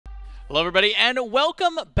Hello, everybody, and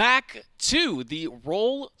welcome back to the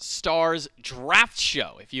Roll Stars Draft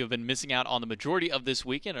Show. If you have been missing out on the majority of this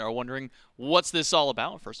weekend and are wondering what's this all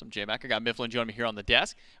about, first I'm J-Mac. I got Mifflin joining me here on the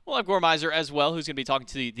desk. We'll have Gormizer as well, who's going to be talking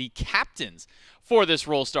to the captains for this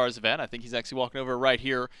Roll Stars event. I think he's actually walking over right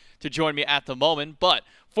here to join me at the moment. But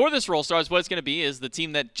for this Roll Stars, what it's going to be is the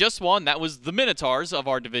team that just won. That was the Minotaurs of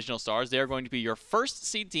our divisional stars. They are going to be your first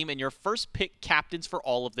seed team and your first pick captains for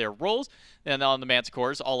all of their roles. And on the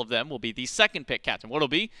Manticores, all of them will be the second pick captain. What it'll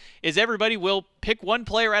be is everybody will pick one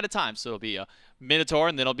player at a time. So it'll be a Minotaur,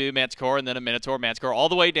 and then it'll be a Manticore, and then a Minotaur, Manticore, all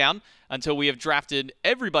the way down until we have drafted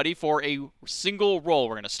everybody for a single role.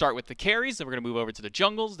 We're going to start with the carries, then we're going to move over to the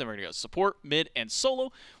jungles, then we're going to go support, mid, and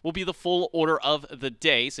solo will be the full order of the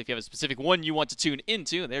day. So if you have a specific one you want to tune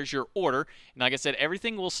into, there's your order. And like I said,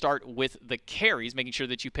 everything will start with the carries, making sure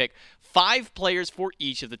that you pick 5 players for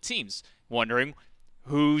each of the teams. Wondering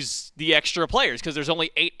who's the extra players, because there's only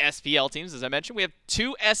 8 SPL teams. As I mentioned, we have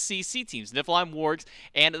 2 SCC teams. Niflheim Wargs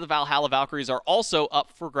and the Valhalla Valkyries are also up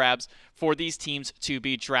for grabs for these teams to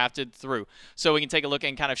be drafted through. So we can take a look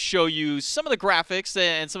and kind of show you some of the graphics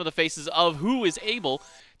and some of the faces of who is able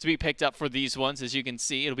to be picked up for these ones. As you can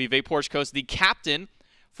see, it'll be Vaporshkos, the captain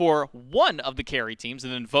for one of the carry teams,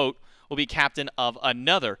 and then Vote will be captain of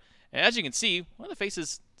another. And as you can see, one of the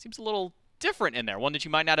faces seems a little different in there, one that you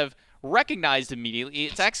might not have recognized immediately.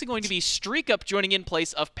 It's actually going to be Streak Up joining in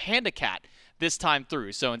place of Panda Cat this time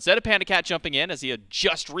through. So instead of Panda Cat jumping in, as he had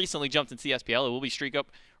just recently jumped into the SPL, it will be Streak Up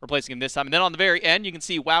replacing him this time. And then on the very end, you can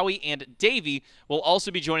see Wowie and Davey will also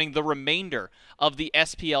be joining the remainder of the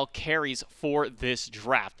SPL carries for this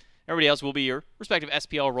draft. Everybody else will be your respective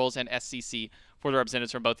SPL roles and SCC for the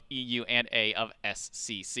representatives from both EU and A of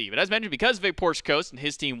SCC. But as mentioned, because Vaporshkos and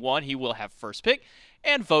his team won, he will have first pick,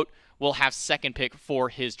 and Vote will have second pick for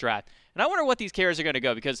his draft. And I wonder what these carries are going to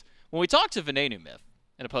go, because when we talked to Venenu Myth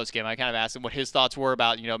in a postgame, I kind of asked him what his thoughts were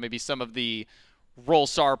about, maybe some of the Roll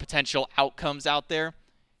Star potential outcomes out there.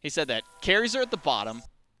 He said that carries are at the bottom,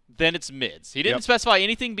 then it's mids. He didn't specify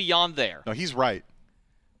anything beyond there. No, he's right.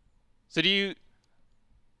 So do you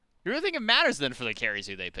really think it matters then for the carries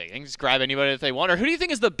who they pick? They can just grab anybody if they want. Or who do you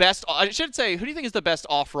think is the best? I should say, who do you think is the best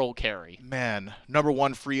off-roll carry? Man,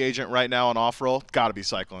 #1 free agent right now on off-roll, got to be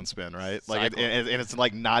Cyclone Spin, right? Like, and it's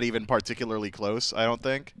like not even particularly close, I don't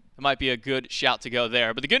think. It might be a good shout to go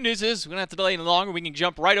there. But the good news is we don't have to delay any longer. We can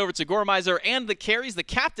jump right over to Gormizer and the carries, the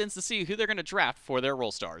captains, to see who they're going to draft for their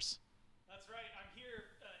Roll Stars.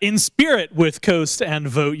 In spirit with Coast and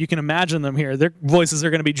Vote. You can imagine them here. Their voices are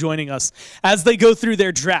going to be joining us as they go through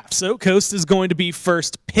their draft. So Coast is going to be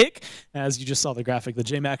first pick, as you just saw the graphic that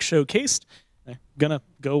J-Mac showcased. They're going to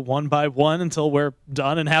go one by one until we're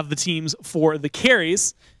done and have the teams for the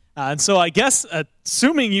carries. And so I guess,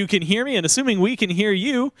 assuming you can hear me and assuming we can hear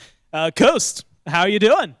you, Coast, how are you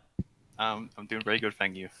doing? I'm doing very good,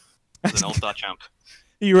 thank you. As an all-star champ.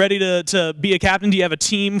 Are you ready to be a captain? Do you have a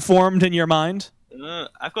team formed in your mind?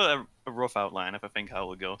 I've got a rough outline of I think how it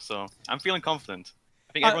will go, so I'm feeling confident.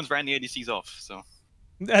 I think everyone's ran the ADCs off, so.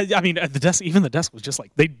 I mean, at the desk, even the desk was just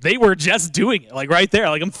like, they were just doing it, like right there.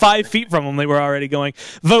 Like I'm 5 feet from them, they were already going.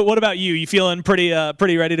 Vote, what about you? You feeling pretty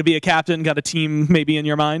ready to be a captain? Got a team maybe in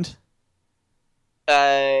your mind?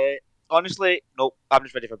 Honestly, nope. I'm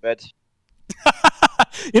just ready for bed.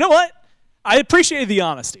 You know what? I appreciate the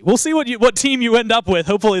honesty. We'll see what team you end up with.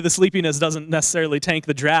 Hopefully the sleepiness doesn't necessarily tank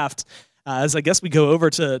the draft. As I guess we go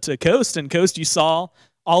over to Coast, and Coast, you saw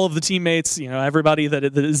all of the teammates, everybody that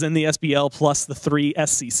is in the SPL plus the 3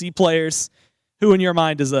 SCC players. Who in your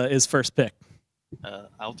mind is first pick?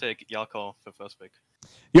 I'll take Yarkor for first pick.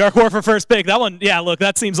 Yarkor for first pick. That one, yeah, look,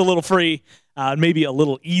 that seems a little free, maybe a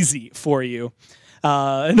little easy for you.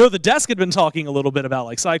 I know the desk had been talking a little bit about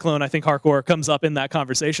like Cyclone. I think Hardcore comes up in that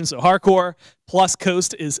conversation. So Hardcore plus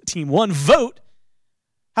Coast is team 1. Vote.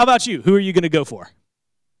 How about you? Who are you going to go for?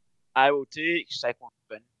 I will take Cyclone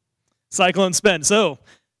Spin. Cyclone Spin. So,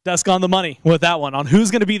 desk on the money with that one on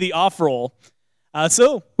who's going to be the off-roll.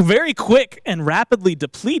 So, very quick and rapidly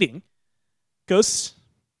depleting. Ghost,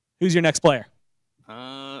 who's your next player?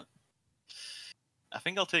 I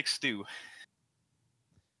think I'll take Stu.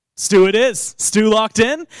 Stu it is. Stu locked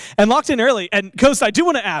in, and locked in early. And, Ghost, I do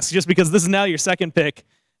want to ask, just because this is now your second pick,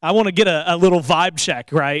 I want to get a little vibe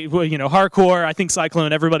check, right? Well, Hardcore, I think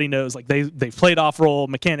Cyclone, everybody knows, like they've played off-roll.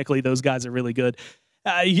 Mechanically, those guys are really good.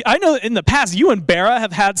 I know in the past, you and Barra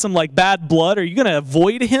have had some like bad blood. Are you going to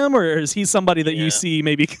avoid him, or is he somebody that you see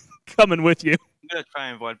maybe coming with you? gonna try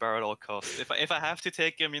and avoid Barrow at all costs. If I have to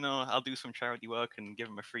take him, I'll do some charity work and give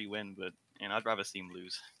him a free win. But I'd rather see him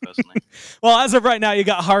lose personally. Well, as of right now, you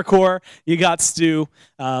got Hardcore, you got Stu.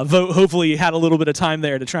 Vote. Hopefully, you had a little bit of time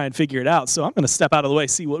there to try and figure it out. So I'm going to step out of the way,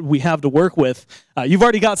 see what we have to work with. You've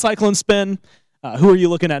already got Cyclone Spin. Who are you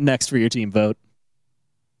looking at next for your team, Vote?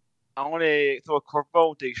 I'm going to throw a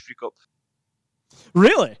curveball, take streak up.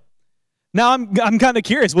 Really? Now I'm kind of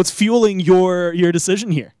curious. What's fueling your decision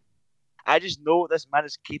here? I just know what this man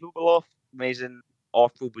is capable of when he's in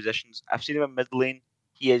off-road positions. I've seen him in mid lane.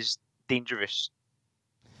 He is dangerous.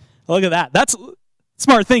 Look at that. That's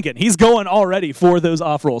smart thinking. He's going already for those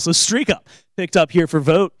off rolls. So streak up picked up here for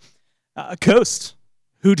Vote. Coast.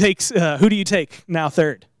 Who do you take now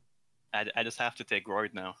third? I just have to take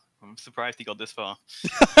Royd now. I'm surprised he got this far.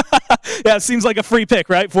 Yeah, it seems like a free pick,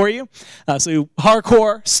 right, for you? So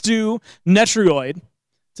Hardcore, Stu, Netroid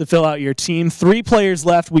to fill out your team. 3 players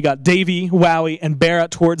left. We got Davey, Wowie, and Barra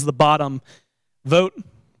towards the bottom. Vote.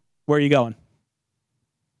 Where are you going?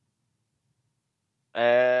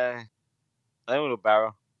 I don't know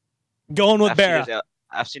Barra. Going with Barra.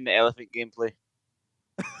 I've seen the elephant gameplay.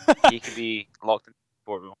 He could be locked in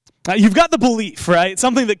Portville. You've got the belief, right?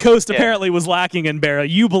 Something that Coast apparently was lacking in Barra.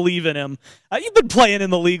 You believe in him. You've been playing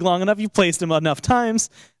in the league long enough. You've placed him enough times.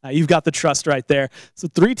 You've got the trust right there. So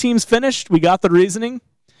 3 teams finished. We got the reasoning.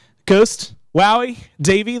 Coast, Wowie,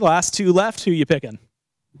 Davey, last 2 left. Who you picking?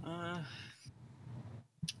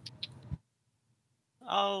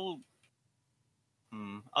 I'll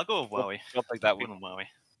go with Wowie. I'll pick that one. Wowie.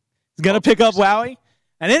 He's going to pick up Wowie.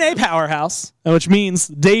 And in a powerhouse, which means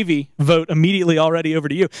Davey, Vote, immediately already over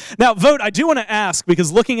to you. Now, Vote, I do want to ask,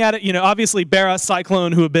 because looking at it, obviously Barra,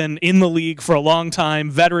 Cyclone, who have been in the league for a long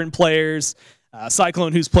time, veteran players,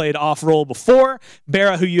 Cyclone, who's played off-roll before,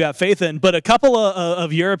 Barra, who you have faith in, but a couple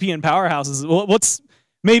of European powerhouses. What's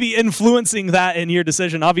maybe influencing that in your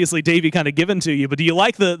decision? Obviously, Davey kind of given to you, but do you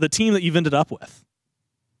like the team that you've ended up with?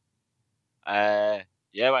 Yeah,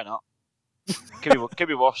 why not? Could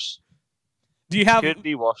be worse. Do you have? Could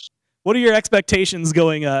be worse. What are your expectations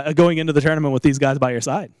going into the tournament with these guys by your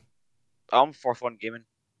side? I'm for fun gaming.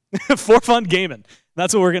 For fun gaming.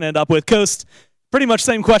 That's what we're going to end up with. Coast, pretty much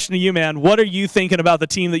same question to you, man. What are you thinking about the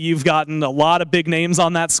team that you've gotten? A lot of big names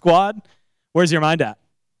on that squad. Where's your mind at?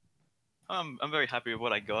 I'm very happy with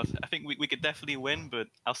what I got. I think we could definitely win, but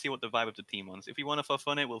I'll see what the vibe of the team wants. If we want to for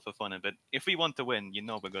fun it, we'll for fun it. But if we want to win,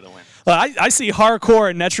 we're going to win. I see Hardcore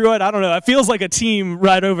and Netroid. I don't know. It feels like a team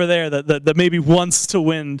right over there that maybe wants to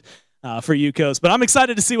win for you, Coast. But I'm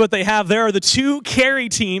excited to see what they have. There are the 2 carry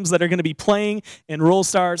teams that are going to be playing in Roll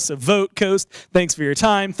Stars. So Vote, Coast, thanks for your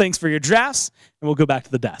time. Thanks for your drafts. And we'll go back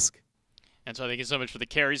to the desk. And so thank you so much for the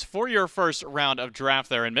carries for your first round of draft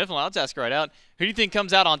there. And Mifflin, I'll just ask you right out, who do you think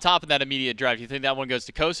comes out on top in that immediate draft? Do you think that one goes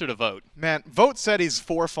to Coast or to Vote? Man, Vote said he's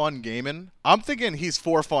for fun gaming. I'm thinking he's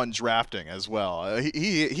for fun drafting as well.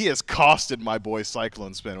 He has costed my boy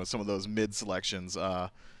Cyclone Spin with some of those mid selections.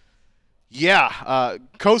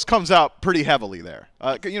 Coast comes out pretty heavily there.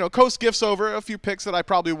 Coast gifts over a few picks that I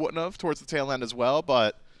probably wouldn't have towards the tail end as well.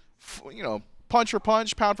 But, punch for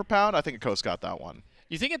punch, pound for pound, I think Coast got that one.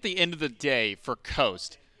 You think at the end of the day for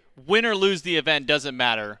Coast, win or lose the event doesn't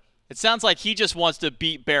matter. It sounds like he just wants to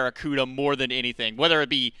beat Barracuda more than anything, whether it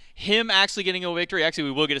be him actually getting a victory. Actually,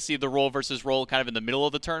 we will get to see the roll versus roll kind of in the middle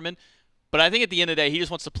of the tournament. But I think at the end of the day, he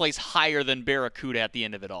just wants to place higher than Barracuda at the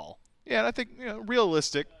end of it all. Yeah, and I think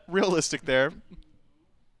realistic there.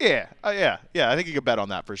 Yeah, I think you could bet on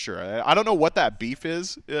that for sure. I don't know what that beef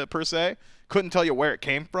is per se. Couldn't tell you where it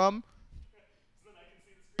came from.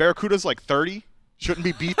 Barracuda's like 30. Shouldn't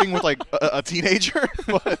be beefing with like a teenager,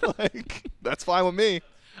 but like that's fine with me.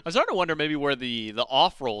 I'm starting to wonder maybe where the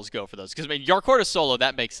off rolls go for those, because Yarkorta solo,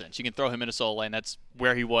 that makes sense. You can throw him in a solo lane. That's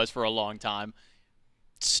where he was for a long time.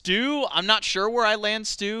 Stu, I'm not sure where I land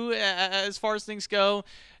Stu as far as things go.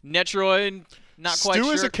 Netroid, not quite sure.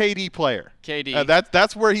 Stu is a KD player. KD.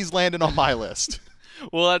 That's where he's landing on my list.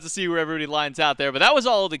 We'll have to see where everybody lines out there, but that was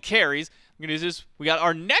all of the carries. Good news is we got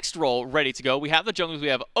our next roll ready to go. We have the junglers, we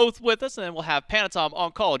have Oath with us, and then we'll have Panatom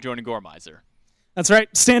on call joining Gormizer. That's right,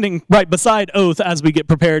 standing right beside Oath as we get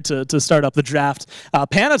prepared to start up the draft.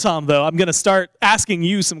 Panatom, though, I'm going to start asking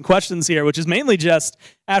you some questions here, which is mainly just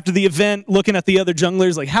after the event, looking at the other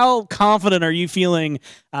junglers, like how confident are you feeling,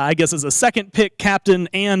 I guess, as a second pick captain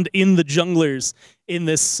and in the junglers in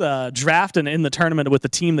this draft and in the tournament with the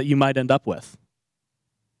team that you might end up with?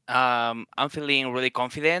 I'm feeling really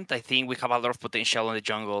confident. I think we have a lot of potential in the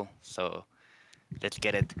jungle, so let's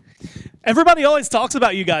get it. Everybody always talks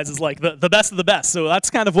about you guys as like the best of the best, so that's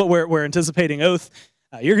kind of what we're anticipating. Oath,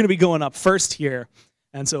 you're going to be going up first here,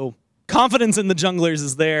 and so confidence in the junglers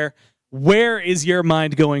is there. Where is your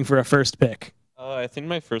mind going for a first pick? I think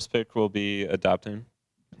my first pick will be adapting.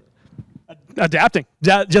 Adapting.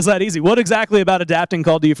 Just that easy. What exactly about adapting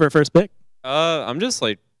called to you for a first pick? I'm just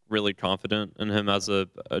like really confident in him as a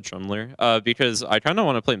jungler because I kind of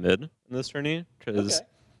want to play mid in this tourney because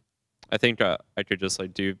I think I could just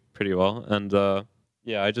like do pretty well, and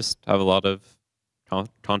yeah, I just have a lot of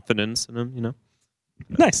confidence in him, you know.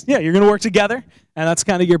 Nice. Yeah, you're going to work together, and that's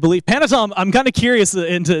kind of your belief. Panatom, I'm kind of curious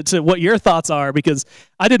into what your thoughts are, because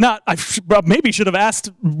I maybe should have asked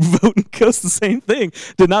Vote and Coast the same thing.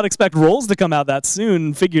 Did not expect roles to come out that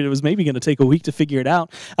soon. Figured it was maybe going to take a week to figure it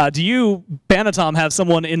out. Do you, Panatom, have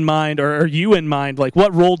someone in mind, or are you in mind? Like,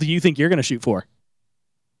 what role do you think you're going to shoot for?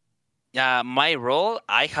 My role,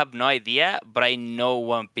 I have no idea, but I know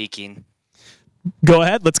what I'm picking. Go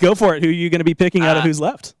ahead. Let's go for it. Who are you going to be picking out of who's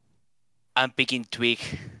left? I'm picking Twig.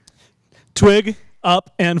 Twig,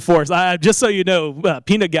 Up, and Force. Just so you know,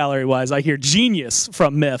 peanut gallery wise, I hear genius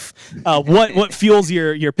from Myth. What fuels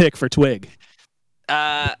your pick for Twig?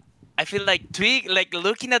 I feel like Twig, like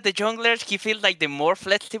looking at the junglers, he feels like the more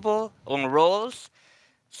flexible on roles,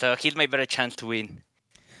 so he's my better chance to win.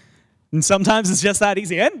 And sometimes it's just that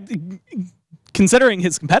easy. And considering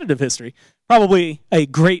his competitive history, probably a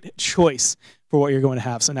great choice for what you're going to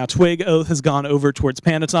have. So now Twig Oath has gone over towards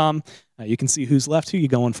Panatom. You can see who's left. Who you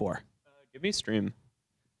going for? Give me Stream.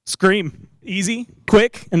 Scream. Easy,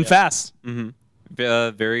 quick, and fast.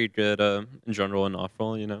 Very good in general and off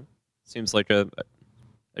roll, you know. Seems like a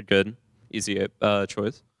good, easy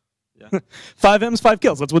choice. Yeah. 5 M's, 5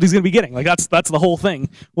 kills. That's what he's going to be getting. Like that's the whole thing.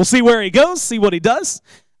 We'll see where he goes, see what he does.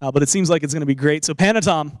 But it seems like it's going to be great. So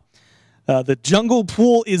Panatom, the jungle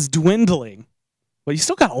pool is dwindling. But you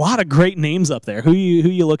still got a lot of great names up there. Who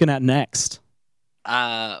you looking at next?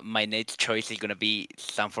 My next choice is gonna be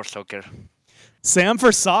Sam for Soccer. Sam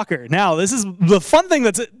for Soccer. Now, this is the fun thing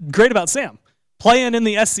that's great about Sam. Playing in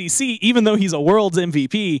the SCC, even though he's a Worlds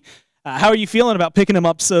MVP. How are you feeling about picking him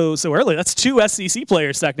up so early? That's 2 SCC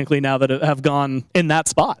players technically now that have gone in that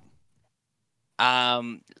spot.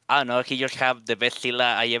 I don't know. He just have the best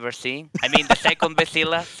Scylla I ever seen. I mean, the second best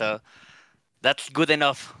Scylla, so that's good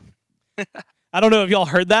enough. I don't know if y'all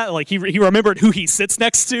heard that. Like he remembered who he sits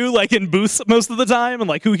next to, like in booths most of the time, and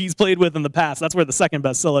like who he's played with in the past. That's where the second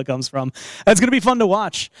best Scylla comes from. That's gonna be fun to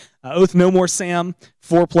watch. Oath, no more Sam.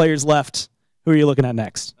 4 players left. Who are you looking at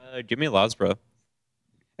next? Give me Lasbra.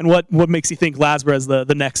 And what makes you think Lasbra is the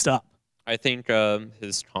next up? I think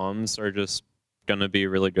his comms are just gonna be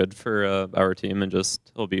really good for our team, and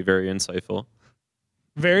just he'll be very insightful.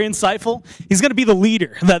 Very insightful. He's going to be the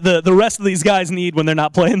leader that the rest of these guys need when they're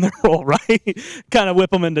not playing their role, right? Kind of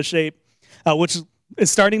whip them into shape, which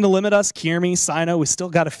is starting to limit us. Kiermi, Sino, we still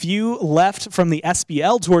got a few left from the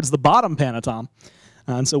SPL towards the bottom, Panatom.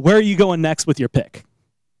 And so where are you going next with your pick?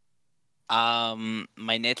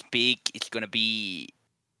 My next pick is going to be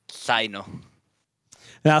Sino.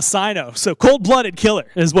 Now, Sino. So cold-blooded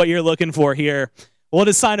killer is what you're looking for here. What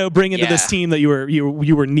does Sino bring into this team that you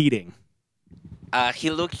were needing? He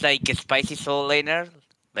looks like a spicy soul laner,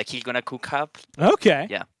 like he's gonna cook up. Okay.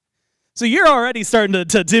 Yeah. So you're already starting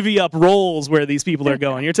to divvy up roles where these people are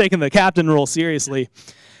going. You're taking the captain role seriously.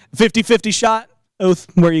 50-50 shot. Oath,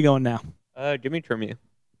 where are you going now? Give me Kiermi.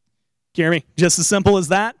 Kiermi, just as simple as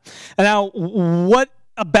that. And now, what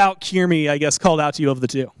about Kiermi, I guess, called out to you of the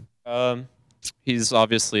 2? He's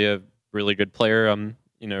obviously a really good player. I'm,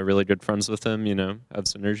 really good friends with him. Have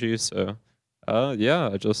synergy. So, yeah,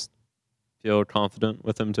 I just feel confident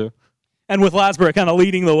with him too. And with Lasbra kind of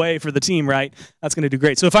leading the way for the team, right? That's going to do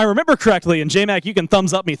great. So if I remember correctly, and J-Mac, you can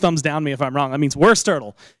thumbs up me, thumbs down me if I'm wrong. That means Worst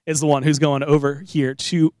Turtle is the one who's going over here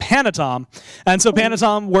to Panatom. And so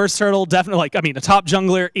Panatom, Worst Turtle, definitely, a top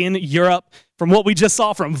jungler in Europe. From what we just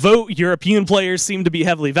saw from Vote, European players seem to be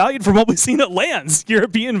heavily valued. From what we've seen at LANs,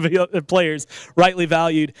 European players rightly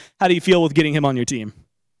valued. How do you feel with getting him on your team?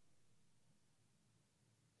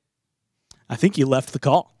 I think he left the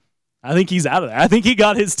call. I think he's out of there. I think he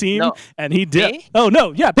got his team, and he did. Me? Oh,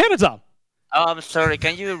 no. Yeah, Panatom. Oh, I'm sorry.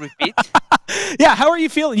 Can you repeat? Yeah, how are you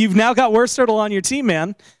feeling? You've now got Worst Turtle on your team,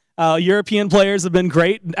 man. European players have been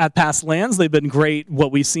great at past LANs. They've been great,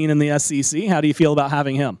 what we've seen in the SCC. How do you feel about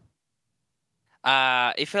having him?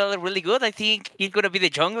 It felt really good. I think he's going to be the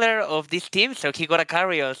jungler of this team, so he's going to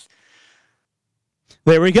carry us.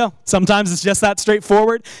 There we go. Sometimes it's just that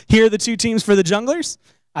straightforward. Here are the 2 teams for the junglers.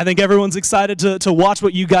 I think everyone's excited to watch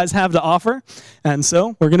what you guys have to offer. And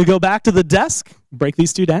so we're going to go back to the desk, break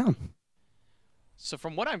these 2 down. So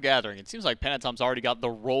from what I'm gathering, it seems like Panatom's already got the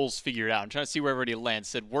roles figured out. I'm trying to see where everybody lands.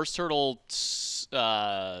 Said Worst Turtle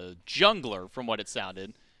jungler from what it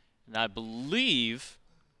sounded. And I believe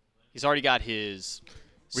he's already got his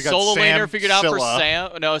We got Solo Sam, laner figured out for Scylla.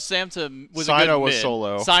 Sam. No, Sam was a Sino good was mid.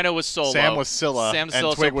 solo. Sino was solo. Sam was Scylla, Sam and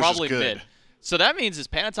Scylla, Twig so was just probably good. mid. So that means, is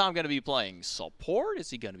Panatom going to be playing support? Is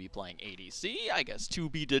he going to be playing ADC? I guess to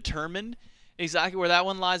be determined exactly where that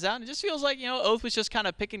one lies out. It just feels like, Oath was just kind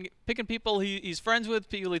of picking people he's friends with,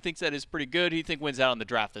 people he thinks that is pretty good, he wins out on the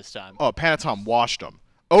draft this time. Oh, Panatom washed him.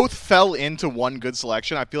 Oath fell into one good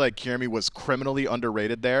selection. I feel like Kirmi was criminally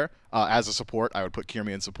underrated there as a support. I would put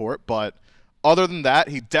Kirmi in support, but other than that,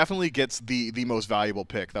 he definitely gets the most valuable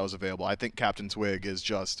pick that was available. I think Captain Twig is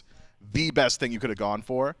just the best thing you could have gone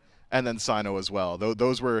for, and then Sino as well.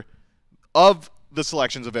 Those were, of the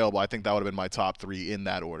selections available, I think that would have been my top 3 in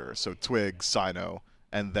that order. So Twig, Sino,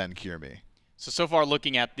 and then Kirmi. So far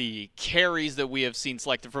looking at the carries that we have seen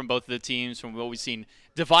selected from both of the teams, from what we've seen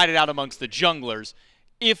divided out amongst the junglers,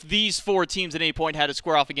 if these 4 teams at any point had to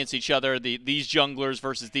square off against each other, these junglers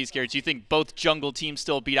versus these carries, do you think both jungle teams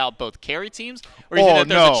still beat out both carry teams? Or do you think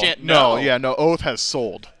that there's a chance? No, Oath has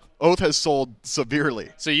sold. Oath has sold severely.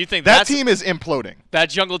 So you think that team is imploding?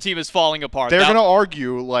 That jungle team is falling apart. They're going to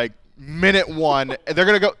argue like minute 1. They're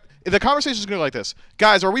going to go. The conversation is going to go like this.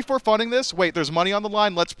 Guys, are we for funning this? Wait, there's money on the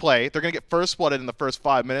line. Let's play. They're going to get first blooded in the first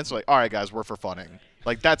 5 minutes. Like, all right, guys, we're for funning.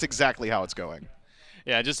 Like, that's exactly how it's going.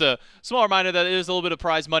 Yeah, just a small reminder that there's a little bit of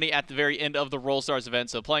prize money at the very end of the Roll Stars event,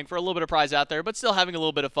 so playing for a little bit of prize out there, but still having a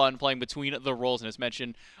little bit of fun playing between the roles. And as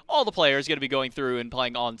mentioned, all the players going to be going through and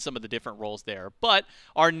playing on some of the different roles there. But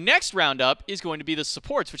our next roundup is going to be the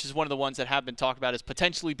supports, which is one of the ones that have been talked about as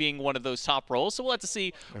potentially being one of those top roles. So we'll have to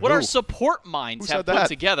see what our support minds have put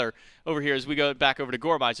together over here as we go back over to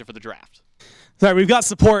Goremizer for the draft. Sorry, we've got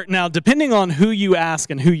support. Now, depending on who you ask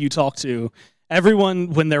and who you talk to,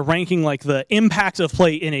 everyone, when they're ranking like the impact of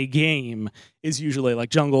play in a game, is usually like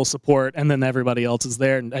jungle, support, and then everybody else is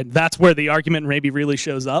there. And that's where the argument maybe really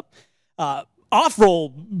shows up. Off-roll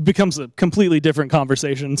becomes a completely different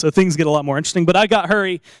conversation, so things get a lot more interesting. But I got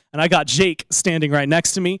Hurry, and I got Jake standing right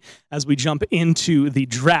next to me as we jump into the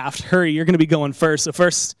draft. Hurry, you're going to be going first. So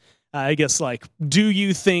first, I guess, like, do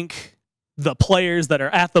you think the players that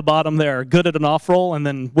are at the bottom there are good at an off-roll? And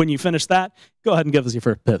then when you finish that, go ahead and give us your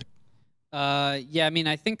first pick. Yeah, I mean,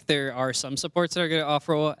 I think there are some supports that are good at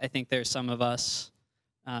off-roll. I think there's some of us,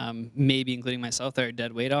 maybe including myself, that are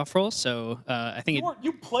dead weight off-roll. So I think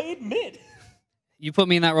you played mid. You put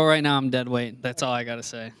me in that role right now, I'm dead weight. That's all I got to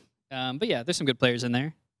say. But yeah, there's some good players in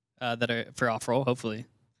there that are for off-roll, hopefully.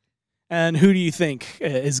 And who do you think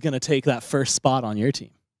is going to take that first spot on your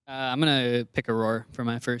team? I'm going to pick Aurora for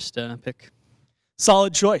my first pick.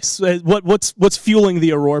 Solid choice. What's fueling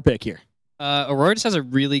the Aurora pick here? Aurora just has a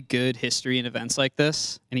really good history in events like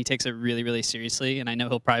this, and he takes it really, really seriously, and I know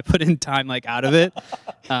he'll probably put in time like out of it.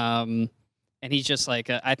 And he's just like,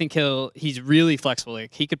 I think he's really flexible.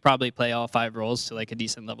 Like, he could probably play all 5 roles to like a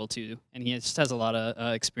decent level too, and he just has a lot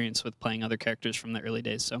of experience with playing other characters from the early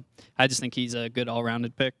days. So I just think he's a good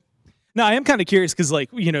all-rounded pick. Now, I am kind of curious because, like,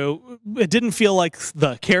 it didn't feel like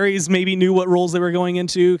the carries maybe knew what roles they were going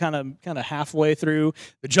into kind of halfway through.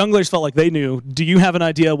 The junglers felt like they knew. Do you have an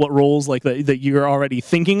idea what roles like that you're already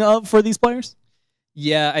thinking of for these players?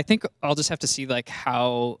 Yeah, I think I'll just have to see like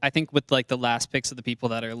how. I think with like the last picks of the people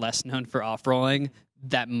that are less known for off-rolling,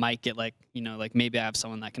 that might get like like maybe I have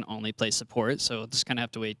someone that can only play support. So we'll just kind of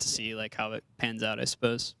have to wait to see like how it pans out, I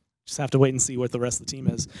suppose. Just have to wait and see what the rest of the team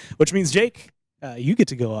is, which means Jake. You get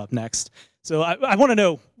to go up next. So I want to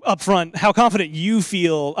know up front how confident you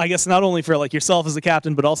feel, I guess, not only for like yourself as a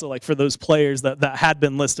captain, but also like for those players that had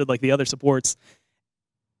been listed, like the other supports,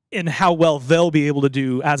 and how well they'll be able to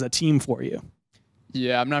do as a team for you.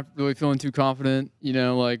 Yeah, I'm not really feeling too confident.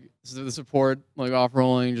 Like the support, like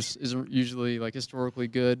off-rolling, just isn't usually like historically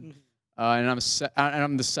good. And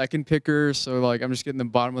I'm the second picker, so like I'm just getting the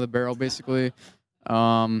bottom of the barrel basically.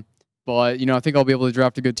 But I think I'll be able to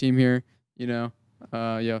draft a good team here. Yeah.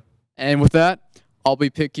 And with that, I'll be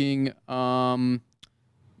picking Giant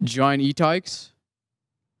E-Tykes.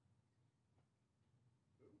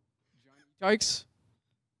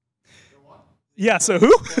 Yeah, so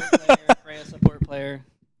who? Freya support player.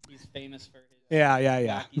 He's famous for his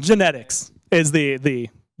Yeah. Genetics is the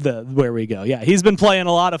where we go. Yeah, he's been playing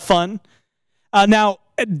a lot of fun. Now,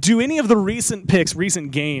 do any of the recent picks, recent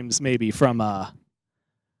games maybe from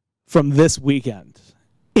this weekend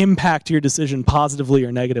impact your decision positively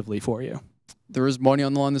or negatively for you? There is money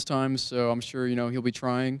on the line this time, so I'm sure he'll be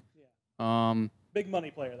trying. Big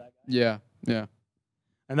money player, that guy. Yeah.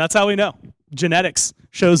 And that's how we know. Genetics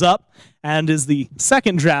shows up and is the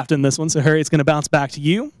second draft in this one, so Harry, it's going to bounce back to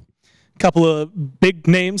you. A couple of big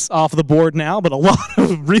names off the board now, but a lot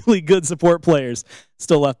of really good support players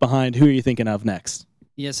still left behind. Who are you thinking of next?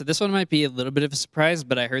 Yeah, so this one might be a little bit of a surprise,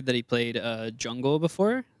 but I heard that he played jungle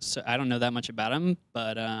before, so I don't know that much about him,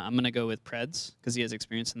 but I'm gonna go with Preds because he has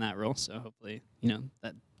experience in that role. So hopefully, you know,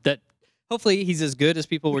 that hopefully he's as good as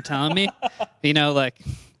people were telling me. You know,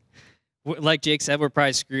 like Jake said, we're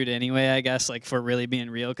probably screwed anyway, I guess, like for really being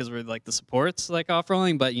real because we're like the supports like off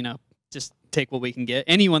rolling, but you know, just take what we can get.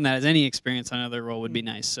 Anyone that has any experience on another role would be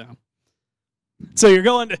nice. So you're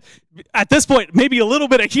going to, at this point, maybe a little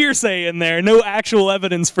bit of hearsay in there, no actual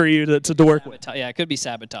evidence for you to work with. Yeah, it could be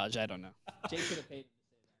sabotage. I don't know. Jake could have paid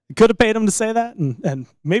him. Could have paid him to say that, and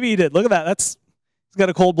maybe he did. Look at that. He's got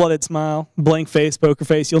a cold-blooded smile, blank face, poker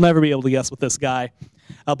face. You'll never be able to guess with this guy.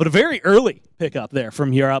 But a very early pickup there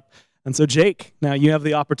from Europe. And so, Jake, now you have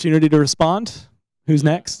the opportunity to respond. Who's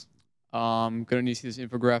next? Gonna need to see this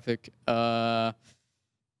infographic. I'll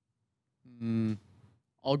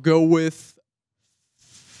go with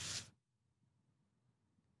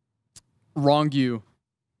Wrong You.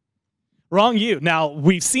 Wrong You. Now,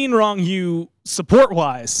 we've seen Wrong You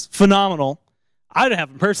support-wise, phenomenal. I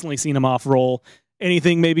haven't personally seen him off-roll.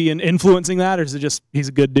 Anything maybe in influencing that, or is it just he's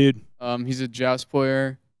a good dude? He's a jazz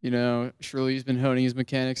player. You know, surely he's been honing his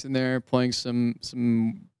mechanics in there, playing some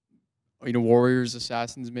you know, warriors,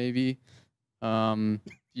 assassins maybe.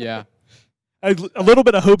 Yeah. A little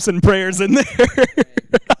bit of hopes and prayers in there.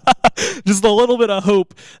 Just a little bit of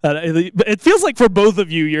hope. It feels like for both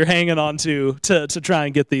of you, you're hanging on to try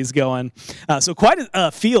and get these going. So quite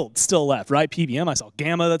a field still left, right? PBM, I saw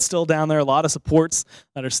Gamma that's still down there. A lot of supports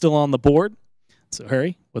that are still on the board. So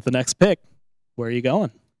hurry with the next pick. Where are you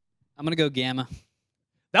going? I'm going to go Gamma.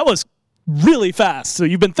 That was really fast. So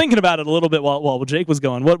you've been thinking about it a little bit while Jake was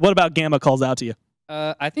going. What about Gamma calls out to you?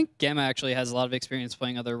 I think Gamma actually has a lot of experience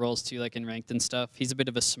playing other roles too, like in ranked and stuff. He's a bit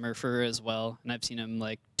of a smurfer as well, and I've seen him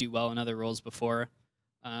like do well in other roles before.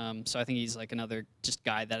 So I think he's like another just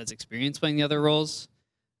guy that has experience playing the other roles.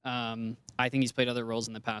 I think he's played other roles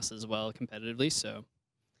in the past as well competitively. So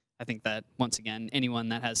I think that once again, anyone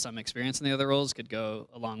that has some experience in the other roles could go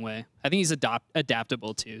a long way. I think he's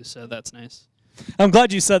adaptable too, so that's nice. I'm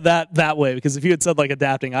glad you said that way, because if you had said like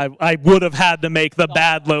adapting, I would have had to make the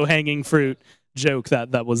bad low-hanging fruit joke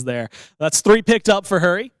that was there. That's 3 picked up for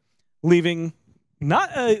Hurry, leaving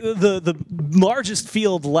not the largest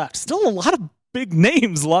field left. Still a lot of big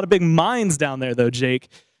names, a lot of big minds down there, though, Jake.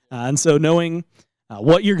 And so knowing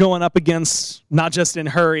what you're going up against, not just in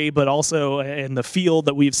Hurry, but also in the field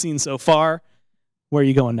that we've seen so far, where are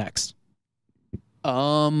you going next?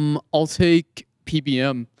 I'll take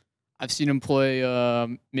PBM. I've seen him play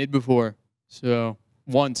mid before, so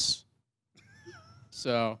once.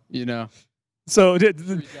 So, you know. So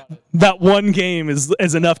that one game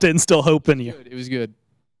is enough to instill hope in you. It was good.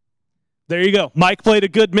 There you go. Mike played a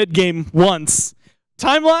good mid game once.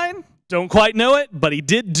 Timeline? Don't quite know it, but he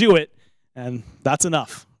did do it, and that's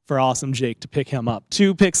enough for Awesome Jake to pick him up.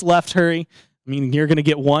 2 picks left, Hurry. I mean, you're going to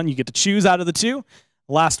get 1. You get to choose out of the 2.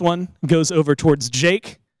 Last one goes over towards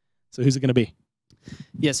Jake. So who's it going to be?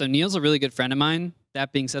 Yeah, so Neil's a really good friend of mine.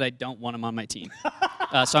 That being said, I don't want him on my team.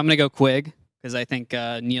 So I'm going to go Quig, because I think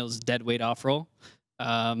Neil's dead weight off roll.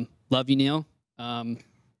 Love you, Neil. Don't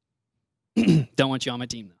want you on my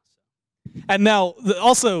team, though. And now,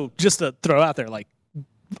 also, just to throw out there, like,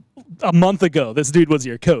 a month ago, this dude was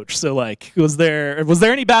your coach. So, like, was there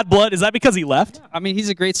any bad blood? Is that because he left? Yeah, I mean, he's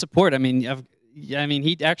a great support. I mean,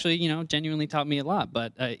 he actually, you know, genuinely taught me a lot,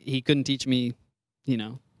 but he couldn't teach me, you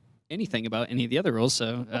know, anything about any of the other roles.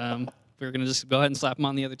 So we're going to just go ahead and slap him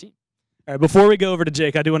on the other team. All right, before we go over to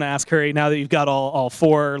Jake, I do want to ask Hurry, now that you've got all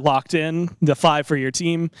 4 locked in, the 5 for your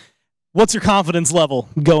team, what's your confidence level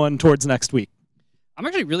going towards next week? I'm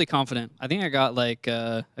actually really confident. I think I got like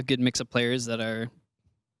a good mix of players that are,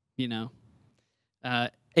 you know,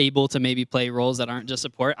 able to maybe play roles that aren't just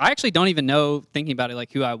support. I actually don't even know, thinking about it,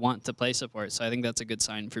 like who I want to play support. So I think that's a good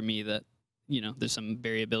sign for me that, you know, there's some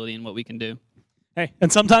variability in what we can do. Hey,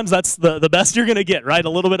 and sometimes that's the best you're going to get, right? A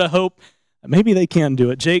little bit of hope. Maybe they can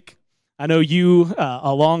do it. Jake, I know you,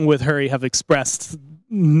 along with Hurry, have expressed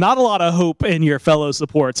not a lot of hope in your fellow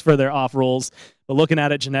supports for their off rolls. But looking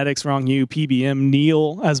at it, Genetics, Wrong You, PBM,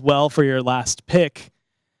 Neil as well for your last pick.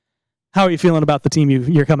 How are you feeling about the team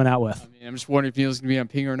you're coming out with? I mean, I'm just wondering if Neil's going to be on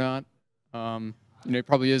ping or not. You know, he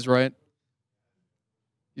probably is, right?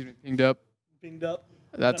 He's been pinged up. Pinged up?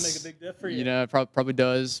 That's make a big diff for you. You know, it probably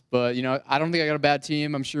does. But, you know, I don't think I got a bad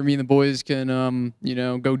team. I'm sure me and the boys can, you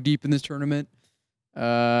know, go deep in this tournament.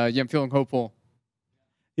 Yeah, I'm feeling hopeful.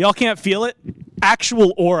 Y'all can't feel it?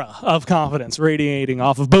 Actual aura of confidence radiating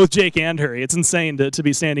off of both Jake and Hurry. It's insane to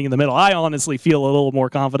be standing in the middle. I honestly feel a little more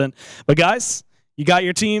confident. But guys, you got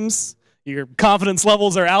your teams. Your confidence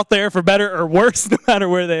levels are out there for better or worse, no matter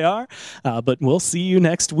where they are. But we'll see you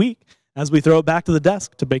next week as we throw it back to the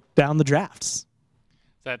desk to break down the drafts.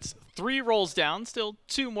 That's 3 rolls down, still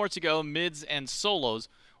 2 more to go. Mids and solos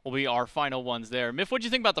will be our final ones there. Miff, what do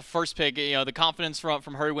you think about the first pick? You know, the confidence from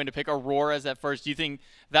Hurrywin to pick Aurora as that first. Do you think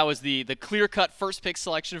that was the clear-cut first pick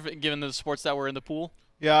selection given the sports that were in the pool?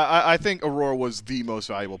 Yeah, I think Aurora was the most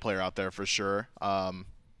valuable player out there for sure. I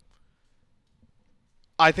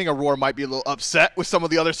think Aurora might be a little upset with some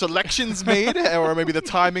of the other selections made, or maybe the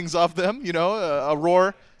timings of them. You know,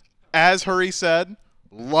 Aurora, as Hurry said,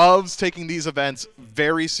 loves taking these events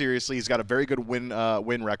very seriously. He's got a very good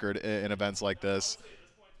win record in events like this.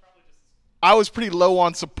 I was pretty low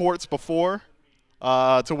on supports before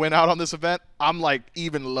to win out on this event. I'm like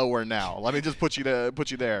even lower now. Let me just put you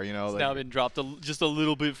there. You know, it's like, now been dropped just a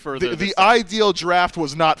little bit further. The ideal draft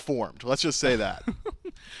was not formed. Let's just say that.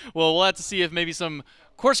 Well, we'll have to see if maybe some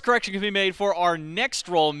course correction can be made for our next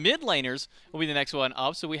role. Mid laners will be the next one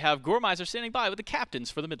up. So we have Gormizer standing by with the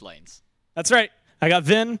captains for the mid lanes. That's right. I got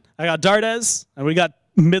Vin, I got Dardes, and we got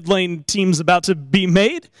mid lane teams about to be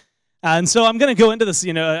made. And so I'm going to go into this,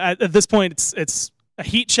 you know, at this point, it's a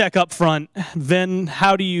heat check up front. Vin,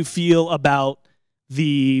 how do you feel about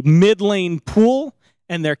the mid lane pool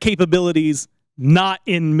and their capabilities not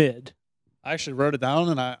in mid? I actually wrote it down,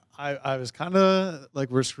 and I was kind of like,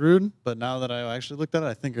 we're screwed. But now that I actually looked at it,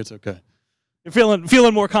 I think it's okay. You're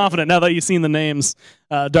feeling more confident now that you've seen the names.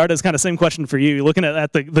 Dardes, kind of same question for you. You're looking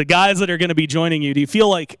at the guys that are going to be joining you. Do you feel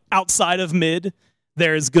like outside of mid,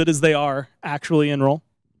 they're as good as they are actually in role?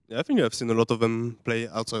 Yeah, I think I've seen a lot of them play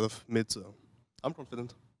outside of mid, so I'm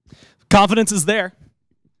confident. Confidence is there.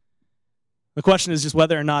 The question is just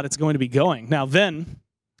whether or not it's going to be going. Now, Vin,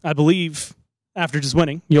 I believe, after just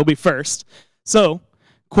winning, you'll be first. So,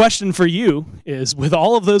 question for you is, with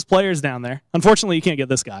all of those players down there, unfortunately you can't get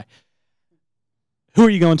this guy, who are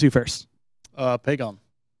you going to first? Pagon.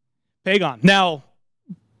 Pagon. Now,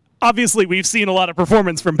 obviously we've seen a lot of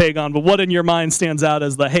performance from Pagon, but what in your mind stands out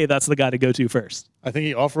as the, hey, that's the guy to go to first? I think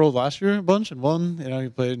he off-rolled last year a bunch and won. You know, he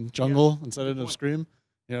played jungle instead of Scream.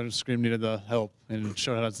 You know, Scream needed the help and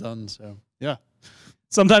showed how it's done. So, yeah.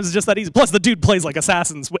 Sometimes it's just that easy. Plus, the dude plays like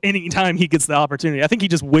assassins any time he gets the opportunity. I think he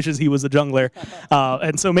just wishes he was a jungler.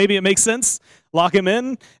 And so maybe it makes sense. Lock him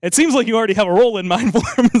in. It seems like you already have a role in mind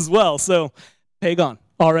for him as well. So, Pagon,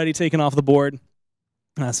 already taken off the board.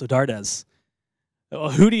 So, Dardes,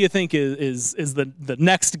 who do you think is the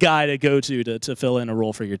next guy to go to fill in a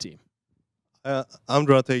role for your team? I'm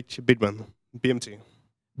going to take Bidman, BMT.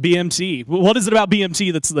 BMT. What is it about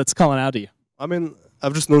BMT that's calling out to you? I mean,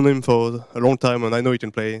 I've just known him for a long time, and I know he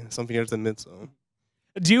can play something else than mid. So,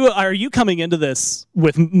 are you coming into this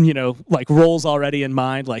with, you know, like roles already in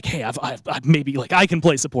mind? Like, hey, I've maybe like I can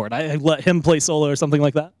play support. I let him play solo or something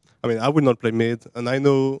like that. I mean, I would not play mid, and I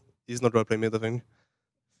know he's not going to play mid, I think.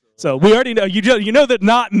 So we already know you know that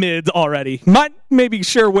not mid already. Not maybe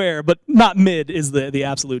sure where, but not mid is the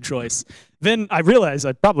absolute choice. Then I realize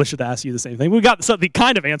I probably should ask you the same thing. We got the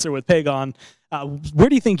kind of answer with Pagon. Where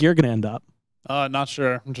do you think you're going to end up? Not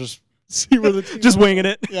sure. Just see where the team just winging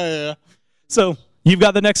it. Yeah. So you've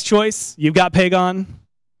got the next choice. You've got Pagon.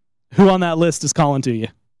 Who on that list is calling to you?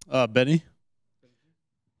 Benny.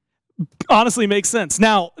 Honestly makes sense.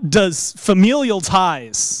 Now, does familial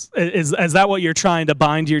ties, is that what you're trying to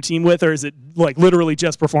bind your team with, or is it like literally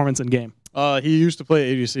just performance in game? He used to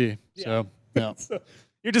play ADC, so yeah. So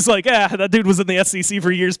you're just like, that dude was in the SCC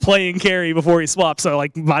for years playing carry before he swapped, so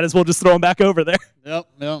like might as well just throw him back over there.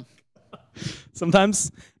 Yep.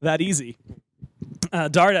 Sometimes that easy.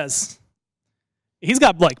 Dardes, he's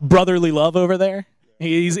got like brotherly love over there.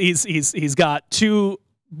 He's got two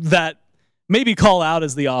that maybe call out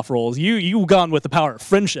as the off rolls. You gone with the power of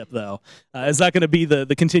friendship though. Is that going to be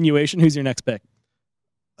the continuation? Who's your next pick?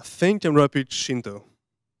 I think I'm going to pick Shinto.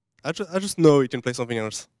 I just know he can play something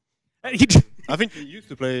else. I think he used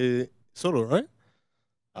to play solo, right?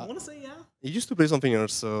 I want to say yeah. He used to play something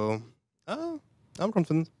else, so I'm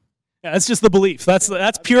confident. Yeah, it's just the belief.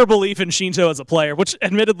 That's pure belief in Shinto as a player, which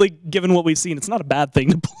admittedly, given what we've seen, it's not a bad thing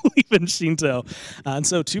to believe in Shinto. And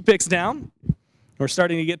so 2 picks down. We're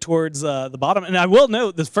starting to get towards the bottom. And I will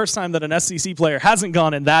note the first time that an SCC player hasn't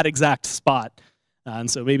gone in that exact spot. And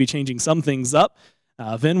so maybe changing some things up.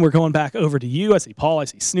 Vin, we're going back over to you. I see Paul. I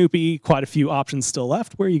see Snoopy. Quite a few options still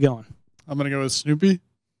left. Where are you going? I'm going to go with Snoopy.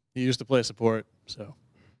 He used to play support, so.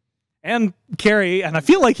 And carry, and I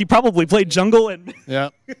feel like he probably played jungle. And yeah,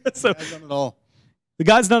 so the guy's done it all. The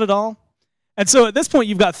guy's done it all. And so at this point,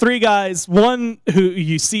 you've got 3 guys, one who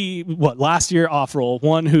you see, last year off-roll,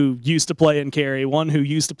 one who used to play in carry, one who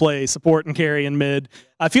used to play support and carry in mid.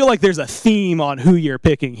 I feel like there's a theme on who you're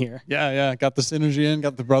picking here. Yeah. Got the synergy in,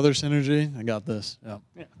 got the brother synergy. I got this. Yeah.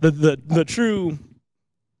 The true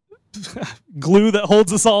glue that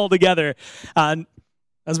holds us all together.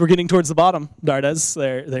 As we're getting towards the bottom, Dardes,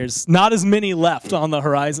 there's not as many left on the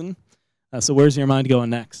horizon. So where's your mind going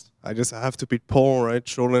next? I just have to beat Paul, right?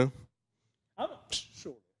 Surely.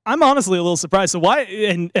 I'm honestly a little surprised. So why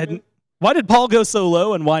and why did Paul go so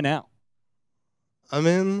low, and why now? I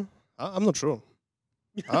mean, I'm not sure.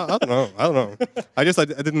 I don't know. I don't know. I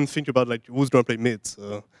didn't think about like who's gonna play mid.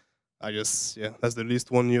 So I just that's the least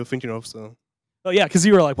one you're thinking of. So. Oh yeah, because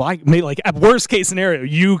you were like, well, I made like at worst case scenario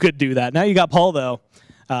you could do that. Now you got Paul though,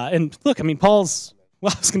 and look, I mean Paul's.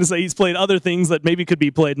 Well, I was gonna say he's played other things that maybe could be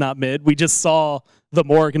played not mid. We just saw the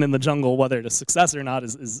Morgan in the jungle. Whether it's a success or not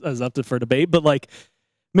is up for debate. But like.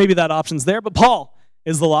 Maybe that option's there, but Paul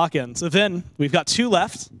is the lock-in. So then we've got 2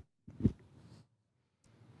 left.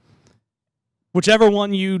 Whichever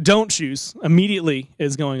one you don't choose immediately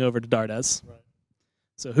is going over to Dardes. Right.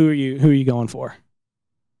 So who are you going for?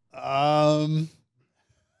 Yeah,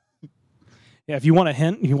 if you want a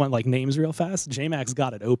hint, you want like names real fast. J-Max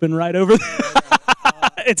got it open right over there.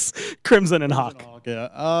 It's Crimson and Hawk. Yeah.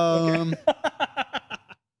 Okay.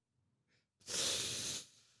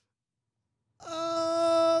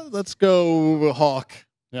 Let's go Hawk.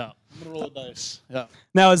 Yeah. I'm going to roll the dice. Yeah.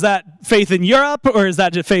 Now, is that faith in Europe, or is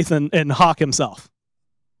that just faith in Hawk himself?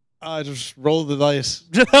 I just rolled the dice.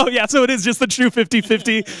 Oh, yeah, so it is just the true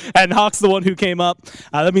 50-50, and Hawk's the one who came up.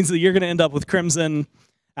 That means that you're going to end up with Crimson.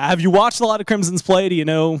 Have you watched a lot of Crimson's play? Do you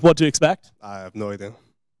know what to expect? I have no idea.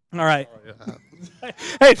 All right.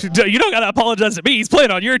 Hey, you don't got to apologize to me. He's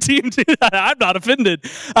playing on your team, too. I'm not offended.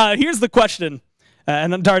 Here's the question,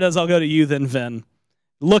 and Dardes, I'll go to you then, Vin.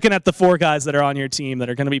 Looking at the 4 guys that are on your team that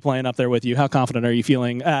are going to be playing up there with you, how confident are you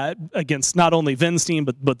feeling against not only Vin's team,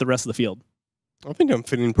 but the rest of the field? I think I'm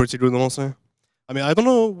feeling pretty good, honestly. I mean, I don't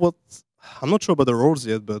know I'm not sure about the roles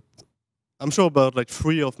yet, but I'm sure about like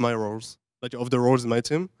 3 of my roles, like of the roles in my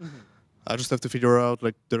team. Mm-hmm. I just have to figure out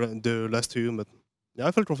like the last 2, but yeah,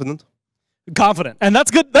 I feel confident. Confident, and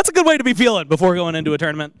that's good. That's a good way to be feeling before going into a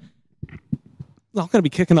tournament. I'm going to be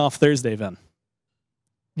kicking off Thursday, Vin.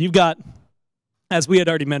 You've got, as we had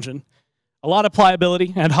already mentioned, a lot of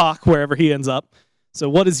pliability and Hawk wherever he ends up. So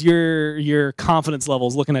what is your confidence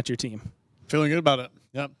levels looking at your team? Feeling good about it.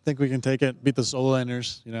 Yep. Think we can take it, beat the solo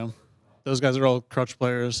laners, you know. Those guys are all crutch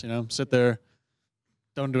players, you know, sit there,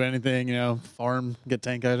 don't do anything, you know, farm, get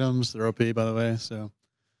tank items. They're OP, by the way. So,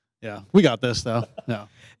 yeah, we got this, though. Yeah.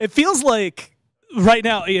 It feels like right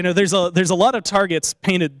now, you know, there's a lot of targets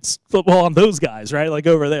painted on those guys, right? Like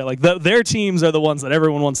over there, like their teams are the ones that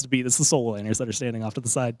everyone wants to beat. It's the solo laners that are standing off to the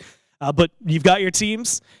side. But you've got your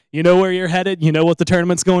teams. You know where you're headed. You know what the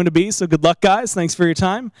tournament's going to be. So good luck, guys. Thanks for your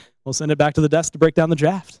time. We'll send it back to the desk to break down the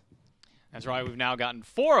draft. That's right. We've now gotten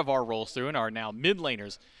 4 of our rolls through and are now mid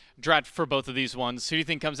laners. Draft for both of these ones. Who do you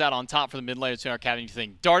think comes out on top for the mid laners in our academy? Do you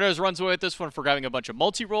think Dardos runs away with this one for grabbing a bunch of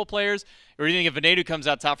multi-role players? Or do you think if Venedu comes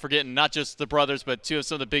out top for getting not just the brothers, but 2 of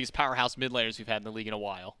some of the biggest powerhouse mid laners we've had in the league in a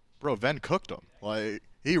while? Bro, Ven cooked him. Like,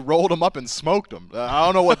 he rolled him up and smoked him. I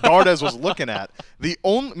don't know what Dardes was looking at.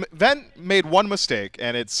 Ven made one mistake,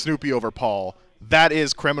 and it's Snoopy over Paul. That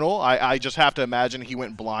is criminal. I just have to imagine he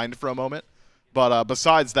went blind for a moment. But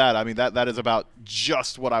besides that, I mean, that is about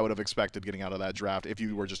just what I would have expected getting out of that draft if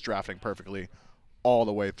you were just drafting perfectly all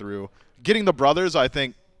the way through. Getting the brothers, I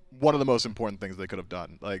think, one of the most important things they could have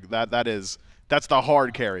done. Like, that's the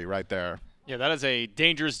hard carry right there. Yeah, that is a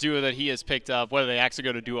dangerous duo that he has picked up, whether they actually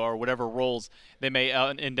go to duo or whatever roles they may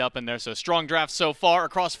end up in there. So strong draft so far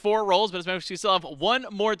across 4 roles, but as mentioned, we still have 1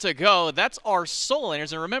 more to go. That's our solo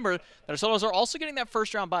laners. And remember that our solos are also getting that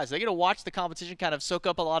first-round bye. So they get to watch the competition kind of soak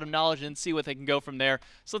up a lot of knowledge and see what they can go from there.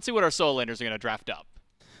 So let's see what our solo laners are going to draft up.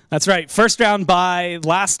 That's right. First round bye,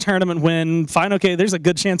 last tournament win. Fine, okay, there's a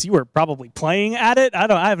good chance you were probably playing at it.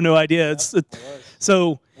 I have no idea.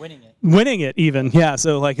 So winning it even, yeah.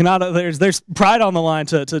 So like, there's pride on the line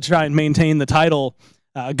to try and maintain the title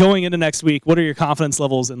going into next week. What are your confidence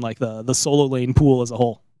levels in like the solo lane pool as a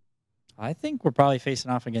whole? I think we're probably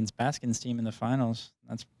facing off against Baskin's team in the finals.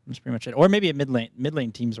 That's pretty much it. Or maybe a mid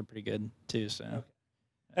lane teams are pretty good too. So.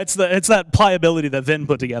 It's that pliability that Vin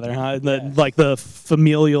put together, huh? Like the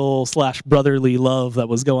familial / brotherly love that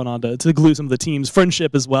was going on to glue some of the teams,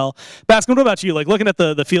 friendship as well. Baskin, what about you? Like looking at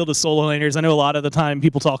the field of solo laners, I know a lot of the time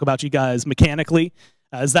people talk about you guys mechanically.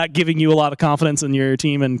 Is that giving you a lot of confidence in your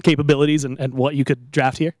team and capabilities and what you could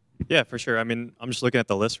draft here? Yeah, for sure. I mean, I'm just looking at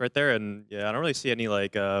the list right there, and yeah, I don't really see any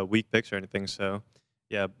like weak picks or anything. So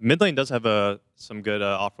yeah, mid lane does have some good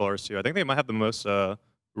off rollers too. I think they might have the most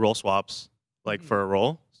role swaps like for a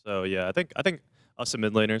role. So yeah, I think us and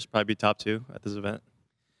mid laners probably be top 2 at this event.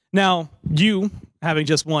 Now, you, having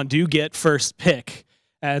just won, do get first pick.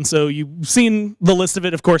 And so you've seen the list of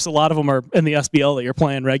it. Of course, a lot of them are in the SBL that you're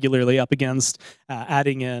playing regularly up against,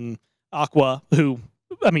 adding in Aqua, who,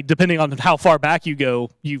 I mean, depending on how far back you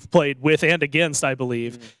go, you've played with and against, I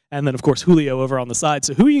believe. And then, of course, Julio over on the side.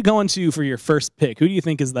 So who are you going to for your first pick? Who do you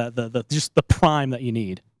think is just the prime that you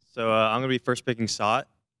need? So I'm going to be first picking Sot,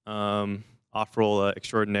 off-roll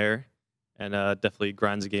extraordinaire, and definitely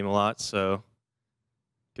grinds the game a lot. So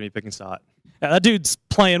going to be picking Sot. Yeah, that dude's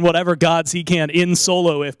playing whatever gods he can in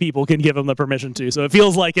solo if people can give him the permission to. So it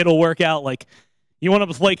feels like it'll work out. Like, you want him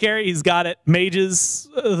to play carry, he's got it. Mages,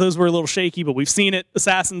 those were a little shaky, but we've seen it.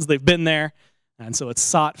 Assassins, they've been there. And so it's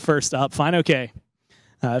Sot first up. Fine, okay.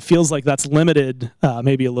 It feels like that's limited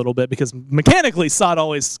maybe a little bit because mechanically Sot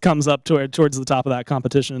always comes up towards the top of that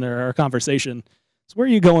competition or conversation. So where are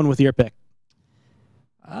you going with your pick?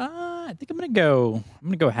 I think I'm gonna go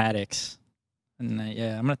Haddix. And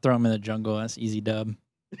yeah, I'm gonna throw him in the jungle. That's easy dub.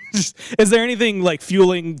 Is there anything like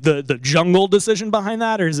fueling the jungle decision behind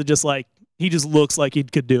that, or is it just like he just looks like he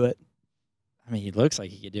could do it? I mean, he looks like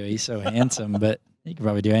he could do it. He's so handsome, but he could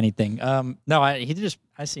probably do anything. No, I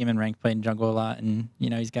see him in ranked playing jungle a lot, and you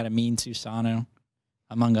know he's got a mean Susano,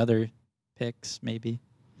 among other picks maybe.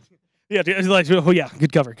 Yeah, like, oh yeah,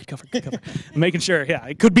 good cover. Making sure, yeah,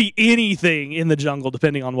 it could be anything in the jungle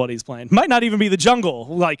depending on what he's playing. Might not even be the jungle,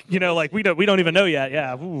 like we don't even know yet.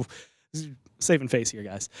 Yeah, ooh. Saving face here,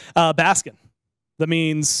 guys. Baskin. That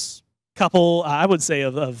means couple, I would say,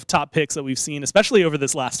 of top picks that we've seen, especially over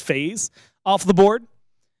this last phase off the board.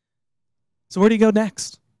 So where do you go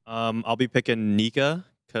next? I'll be picking Nika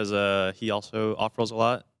because he also off rolls a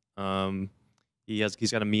lot.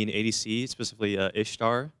 He's got a mean ADC, specifically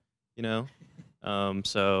Ishtar. You know,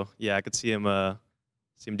 so yeah, I could see him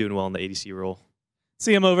doing well in the ADC role.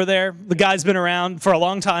 See him over there. The guy's been around for a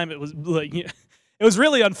long time. It was like, it was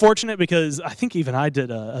really unfortunate because I think even I did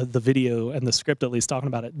the video and the script, at least talking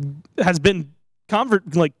about it, has been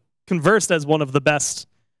conversed as one of the best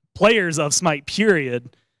players of Smite.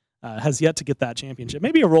 Period. Has yet to get that championship.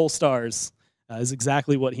 Maybe a Roll Stars is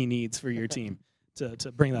exactly what he needs for your team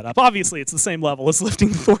to bring that up. Obviously, it's the same level as lifting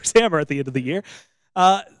Thor's hammer at the end of the year.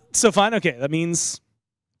 So fine, okay. That means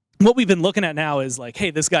what we've been looking at now is like,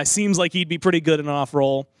 hey, this guy seems like he'd be pretty good in an off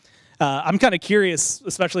roll. I'm kind of curious,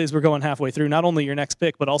 especially as we're going halfway through, not only your next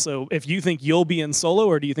pick, but also if you think you'll be in solo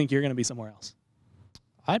or do you think you're going to be somewhere else?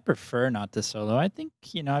 I'd prefer not to solo. I think,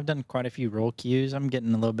 you know, I've done quite a few role queues. I'm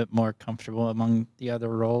getting a little bit more comfortable among the other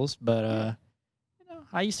roles, but, you know,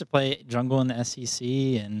 I used to play jungle in the SEC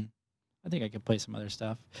and I think I could play some other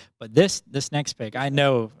stuff. But this next pick, I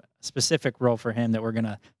know specific role for him that we're going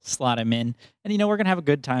to slot him in. And, you know, we're going to have a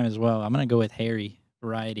good time as well. I'm going to go with Harry,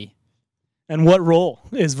 Variety. And what role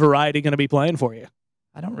is Variety going to be playing for you?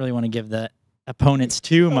 I don't really want to give the opponents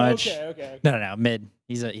too much. Okay. No, mid.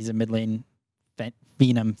 He's a mid lane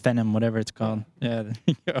Phenom, whatever it's called. Yeah, there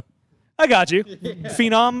you go. I got you.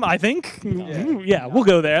 Phenom, I think. Yeah, we'll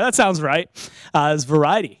go there. That sounds right. As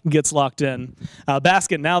Variety gets locked in.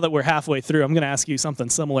 Baskin, now that we're halfway through, I'm going to ask you something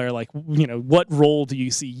similar. Like, you know, what role do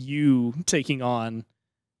you see you taking on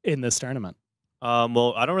in this tournament?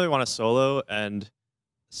 Well, I don't really want to solo, and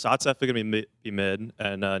Sot's definitely going to be mid,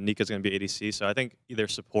 and Nika's going to be ADC. So I think either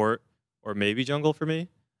support or maybe jungle for me.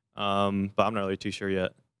 But I'm not really too sure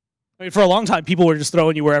yet. I mean, for a long time, people were just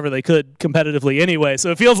throwing you wherever they could competitively anyway, so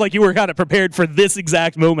it feels like you were kind of prepared for this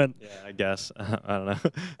exact moment. Yeah, I guess. I don't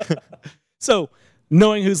know. So,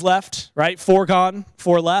 knowing who's left, right? 4 gone,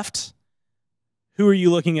 4 left. Who are you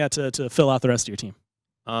looking at to fill out the rest of your team?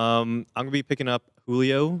 I'm going to be picking up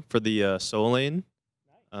Julio for the solo lane.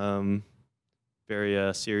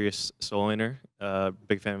 Very serious solo laner.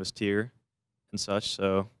 Big fan of his tier and such,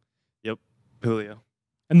 so, yep, Julio.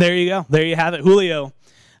 And there you go. There you have it, Julio.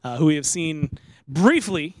 Who we have seen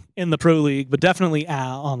briefly in the Pro League, but definitely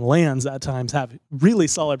on lands at times have really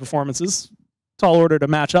solid performances. Tall order to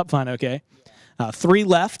match up fine, okay. 3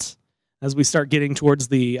 left as we start getting towards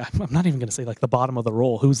the, I'm not even going to say like the bottom of the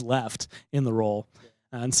roll, who's left in the roll.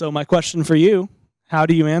 And so my question for you, how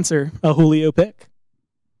do you answer a Julio pick?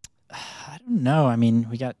 I don't know. I mean,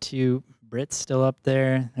 we got 2 Brits still up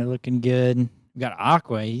there. They're looking good. We got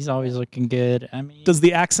Aqua. He's always looking good. I mean, does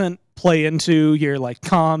the accent play into your like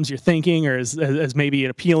comms, your thinking, or is maybe it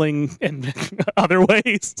appealing in other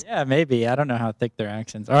ways? Yeah, maybe. I don't know how thick their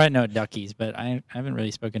accents are. I know Duckies, but I haven't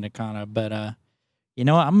really spoken to Kana. But You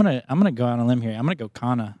know what? I'm gonna go out on a limb here. I'm gonna go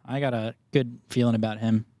Kana. I got a good feeling about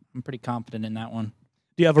him. I'm pretty confident in that one.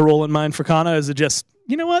 Do you have a role in mind for Kana? Is it just,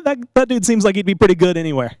 you know what, that dude seems like he'd be pretty good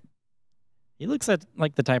anywhere? He looks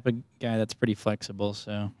like the type of guy that's pretty flexible.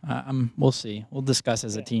 So we'll see. We'll discuss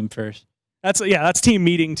as a team first. That's team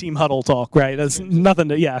meeting, team huddle talk, right? That's nothing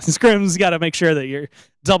to, Scrim's got to make sure that you're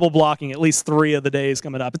double blocking at least 3 of the days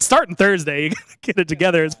coming up. It's starting Thursday. You got to get it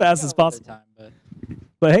together as fast as possible.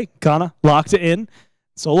 But hey, Kana, locked it in.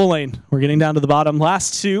 Solo lane. We're getting down to the bottom.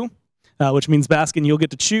 Last 2, which means Baskin, you'll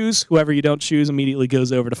get to choose. Whoever you don't choose immediately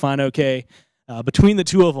goes over to Fine OK. Between the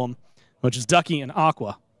 2 of them, which is Ducky and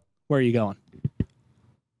Aqua, where are you going?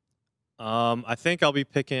 I think I'll be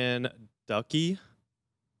picking Ducky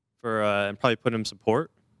for and probably put him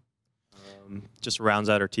support. Just rounds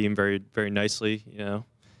out our team very, very nicely. You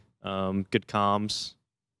know, good comms,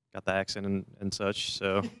 got the accent and such.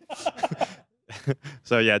 So,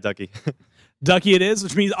 so yeah, Ducky. Ducky it is,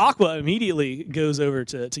 which means Aqua immediately goes over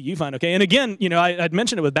to you, Fine OK. And again, you know, I'd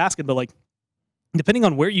mentioned it with Basket, but like, depending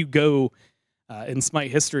on where you go in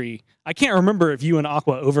Smite history, I can't remember if you and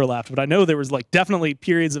Aqua overlapped, but I know there was like definitely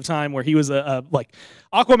periods of time where he was like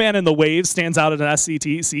Aquaman in the Waves stands out as an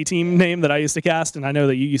SCTC team name that I used to cast, and I know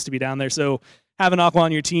that you used to be down there. So having Aqua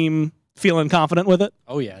on your team, feeling confident with it?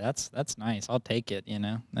 Oh yeah, that's nice. I'll take it. You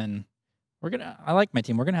know, and I like my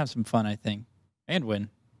team. We're gonna have some fun, I think, and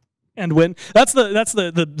win. And win. That's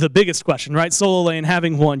the biggest question, right? Solo lane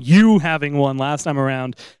having won, you having won last time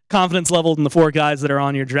around, confidence leveled in the 4 guys that are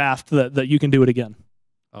on your draft that you can do it again.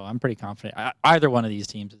 Oh, I'm pretty confident. Either one of these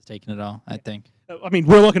teams is taking it all, I think. I mean,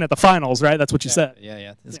 we're looking at the finals, right? That's what you said.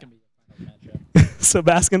 Yeah. This is going to be a final matchup. So,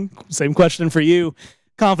 Baskin, same question for you.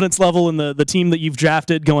 Confidence level in the team that you've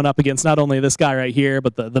drafted going up against not only this guy right here,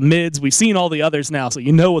 but the mids. We've seen all the others now, so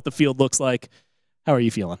you know what the field looks like. How are you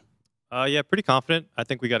feeling? Yeah, pretty confident. I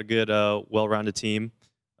think we got a good, well-rounded team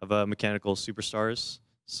of mechanical superstars.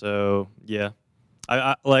 So yeah,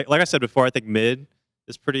 I like I said before, I think mid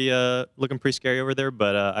is pretty looking pretty scary over there.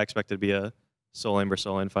 But I expect it to be a solo lane versus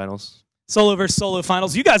solo lane finals. Solo versus solo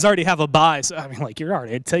finals. You guys already have a bye, so I mean, like you're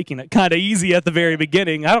already taking it kind of easy at the very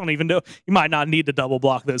beginning. I don't even know. You might not need to double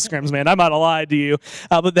block those scrims, man. I might have lied to you.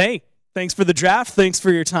 But hey, thanks for the draft. Thanks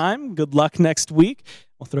for your time. Good luck next week.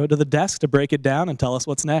 We'll throw it to the desk to break it down and tell us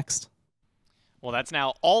what's next. Well, that's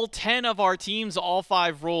now all 10 of our teams, all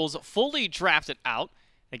 5 roles fully drafted out.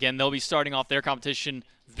 Again, they'll be starting off their competition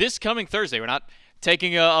this coming Thursday. We're not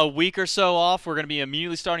taking a week or so off. We're going to be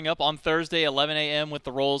immediately starting up on Thursday, 11 a.m. with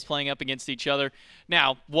the roles playing up against each other.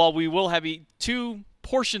 Now, while we will have 2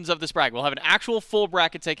 portions of this bracket, we'll have an actual full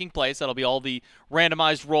bracket taking place. That'll be all the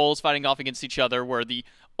randomized roles fighting off against each other, where the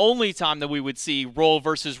only time that we would see role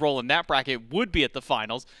versus role in that bracket would be at the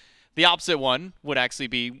finals. The opposite one would actually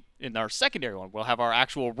be in our secondary one. We'll have our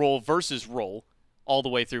actual role versus role all the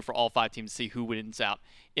way through for all 5 teams to see who wins out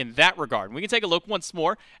in that regard. And we can take a look once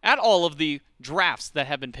more at all of the drafts that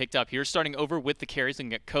have been picked up here, starting over with the carries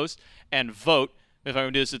and get Coast and Vote. If I'm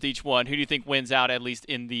going to do this with each one, who do you think wins out at least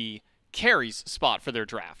in the carries spot for their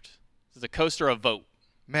draft? Is it a Coast or a Vote?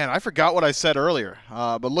 Man, I forgot what I said earlier.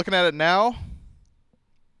 But looking at it now,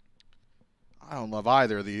 I don't love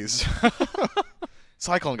either of these.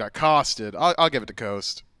 Cyclone got costed. I'll give it to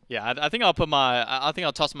Coast. Yeah, I think I'll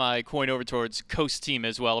toss my coin over towards Coast team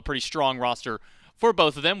as well. A pretty strong roster for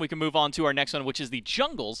both of them. We can move on to our next one, which is the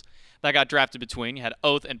jungles that got drafted between. You had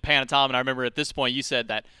Oath and Panatom, and I remember at this point you said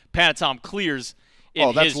that Panatom clears in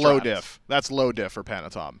his that's low draft. diff. That's low diff for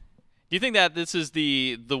Panatom. Do you think that this is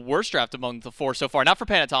the worst draft among the 4 so far? Not for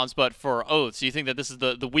Panatoms, but for Oaths. Do you think that this is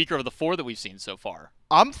the weaker of the 4 that we've seen so far?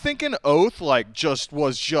 I'm thinking Oath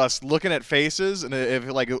was just looking at faces, and if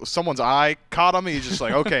like someone's eye caught him, he's just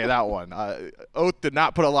like, okay, that one. Oath did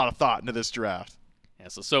not put a lot of thought into this draft. Yeah,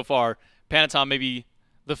 so far, Panatom may be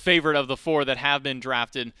the favorite of the 4 that have been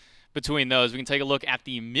drafted between those. We can take a look at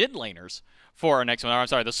the mid laners for our next one. I'm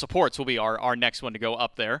sorry, the supports will be our next one to go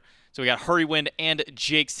up there. So we got Hurrywind and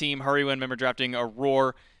Jake's team. Hurrywind, remember, drafting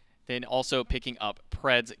Aurora, then also picking up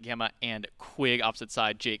Preds, Gamma, and Quig. Opposite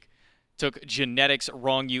side, Jake took Genetics,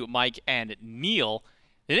 Wrongyou, Mike, and Neil.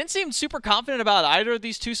 They didn't seem super confident about either of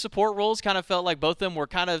these 2 support roles. Kind of felt like both of them were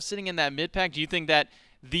kind of sitting in that mid-pack. Do you think that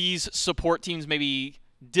these support teams maybe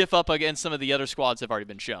diff up against some of the other squads that have already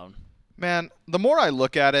been shown? Man, the more I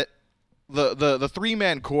look at it, the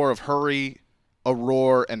 3-man core of Hurry,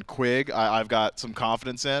 Aurora, and Quig, I've got some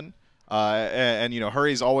confidence in. And you know,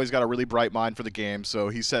 Hurry's always got a really bright mind for the game, so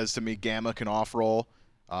he says to me Gamma can off-roll.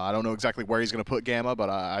 I don't know exactly where he's going to put Gamma, but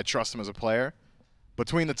I trust him as a player.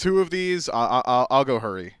 Between the 2 of these, I'll go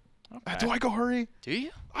Hurry. Okay. Do I go Hurry? Do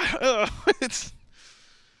you? It's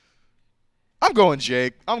I'm going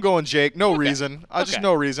Jake. No Okay. reason.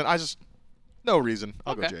 No reason. No reason.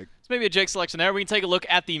 I'll go Okay. Jake. So maybe a Jake selection there. We can take a look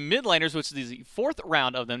at the mid laners, which is the 4th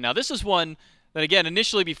round of them. Now, this is one that, again,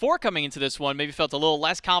 initially before coming into this one, maybe felt a little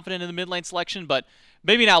less confident in the mid lane selection, but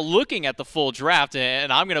maybe now looking at the full draft,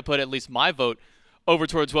 and I'm going to put at least my vote over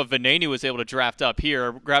towards what Venenu was able to draft up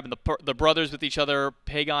here, grabbing the brothers with each other,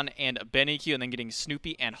 Pagon and BenEQ, and then getting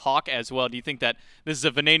Snoopy and Hawk as well. Do you think that this is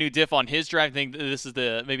a Venenu diff on his draft? Do you think this is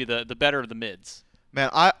maybe the better of the mids? Man,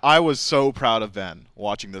 I was so proud of Ben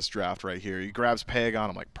watching this draft right here. He grabs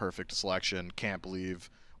Pagon. I'm like, perfect selection. Can't believe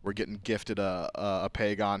we're getting gifted a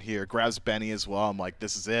Pagon here. Grabs Benny as well. I'm like,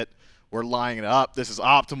 this is it. We're lining it up. This is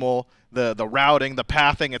optimal. The routing, the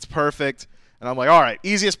pathing, it's perfect. And I'm like, all right,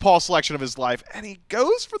 easiest Paul selection of his life. And he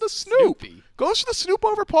goes for the Snoop. Snoopy. Goes for the Snoop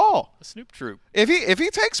over Paul. The Snoop troop. If he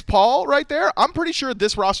takes Paul right there, I'm pretty sure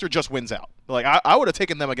this roster just wins out. Like, I would have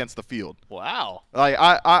taken them against the field. Wow. Like,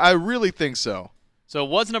 I really think so. So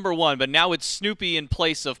it was number 1, but now it's Snoopy in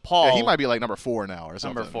place of Paul. Yeah, he might be like number 4 now or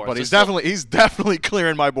something. Number 4. But So he's definitely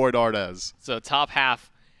clearing my boy Dardez. So top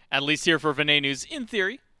half, at least here for Venenu's, in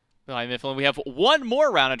theory. We have one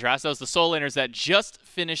more round of drafts. That was the Soul Laners that just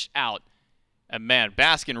finished out. And man,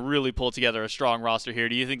 Baskin really pulled together a strong roster here.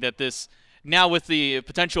 Do you think that this, now with the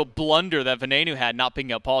potential blunder that Venenu had not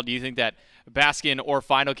picking up Paul, do you think that Baskin or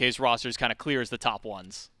Final Case rosters kind of clears the top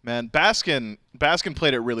ones? Man, Baskin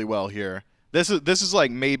played it really well here. This is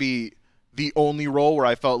like maybe the only role where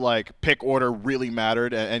I felt like pick order really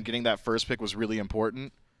mattered, and getting that first pick was really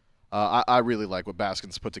important. I really like what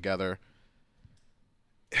Baskin's put together.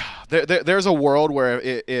 There's a world where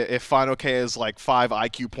if Final K is like 5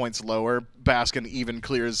 IQ points lower, Baskin even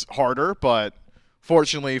clears harder, but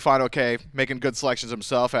fortunately Final K, making good selections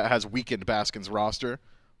himself, has weakened Baskin's roster,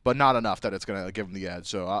 but not enough that it's going to give him the edge.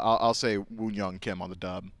 So I'll say Woon Young Kim on the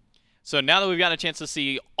dub. So now that we've gotten a chance to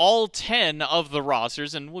see all 10 of the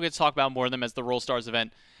rosters, and we'll get to talk about more of them as the Roll Stars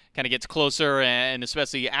event kind of gets closer, and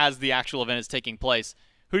especially as the actual event is taking place,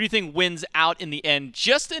 who do you think wins out in the end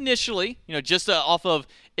just initially, just off of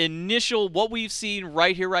initial what we've seen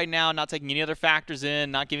right here, right now, not taking any other factors in,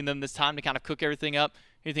 not giving them this time to kind of cook everything up?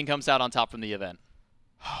 Who do you think comes out on top from the event?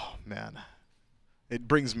 Oh, man. It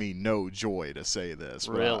brings me no joy to say this.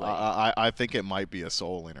 Really? I think it might be a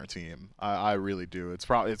Soul Laner team. I really do. It's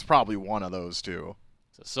probably one of those two.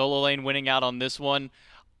 So Solo Lane winning out on this one.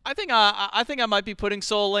 I think I might be putting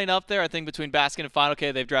Soul Lane up there. I think between Baskin and Final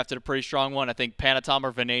K, they've drafted a pretty strong one. I think Panatom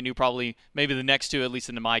or Venenu probably maybe the next two, at least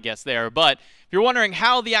into my guess there. But if you're wondering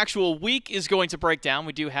how the actual week is going to break down,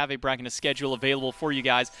 we do have a bracket and schedule available for you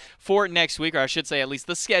guys for next week, or I should say at least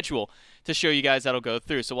the schedule to show you guys that'll go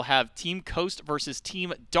through. So we'll have Team Coast versus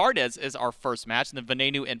Team Dardez as our first match, and then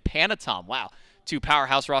Venenu and Panatom. Wow, 2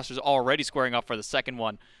 powerhouse rosters already squaring off for the second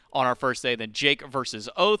one on our first day. Then Jake versus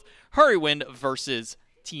Oath, Hurrywind versus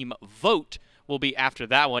Team Vote will be after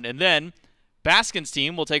that one. And then Baskin's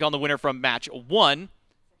team will take on the winner from match 1,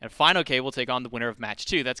 and Final K will take on the winner of match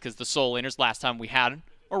 2. That's because the Soul Laners, last time we had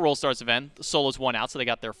a Roll Stars event, the Solos won out, so they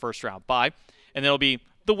got their first round bye. And then it'll be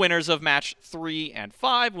the winners of match 3 and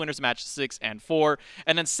 5, winners of match 6 and 4.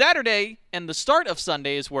 And then Saturday and the start of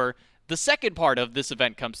Sunday is where the second part of this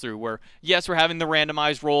event comes through, where, yes, we're having the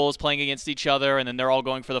randomized rolls playing against each other, and then they're all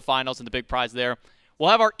going for the finals and the big prize there. We'll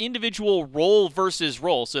have our individual role versus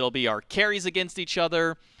role, so it'll be our carries against each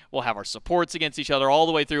other. We'll have our supports against each other all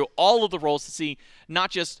the way through all of the roles to see not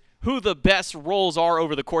just who the best roles are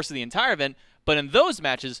over the course of the entire event, but in those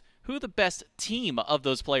matches, who the best team of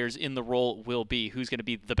those players in the role will be, who's going to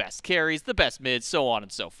be the best carries, the best mids, so on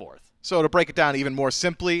and so forth. So to break it down even more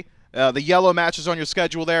simply, the yellow matches on your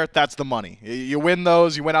schedule there, that's the money. You win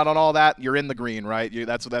those, you win out on all that, you're in the green, right?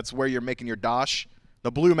 That's where you're making your dosh.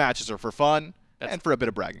 The blue matches are for fun and for a bit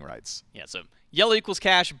of bragging rights. Yeah, so yellow equals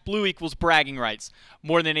cash, blue equals bragging rights,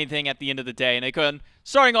 more than anything at the end of the day. And they go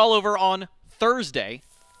starting all over on Thursday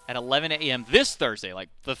at 11 a.m. this Thursday, like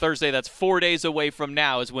the Thursday that's 4 days away from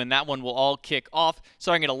now is when that one will all kick off,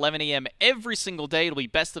 starting at 11 a.m. every single day. It'll be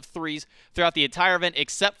best of 3s throughout the entire event,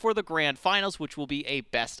 except for the grand finals, which will be a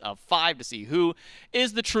best of 5 to see who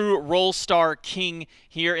is the true Roll Star King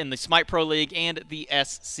here in the SMITE Pro League and the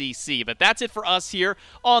SCC. But that's it for us here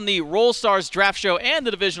on the Roll Stars Draft Show and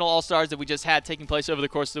the Divisional All-Stars that we just had taking place over the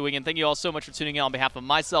course of the weekend. Thank you all so much for tuning in on behalf of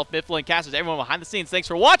myself, Mifflin, Casters, everyone behind the scenes. Thanks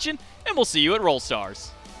for watching, and we'll see you at Roll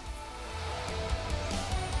Stars.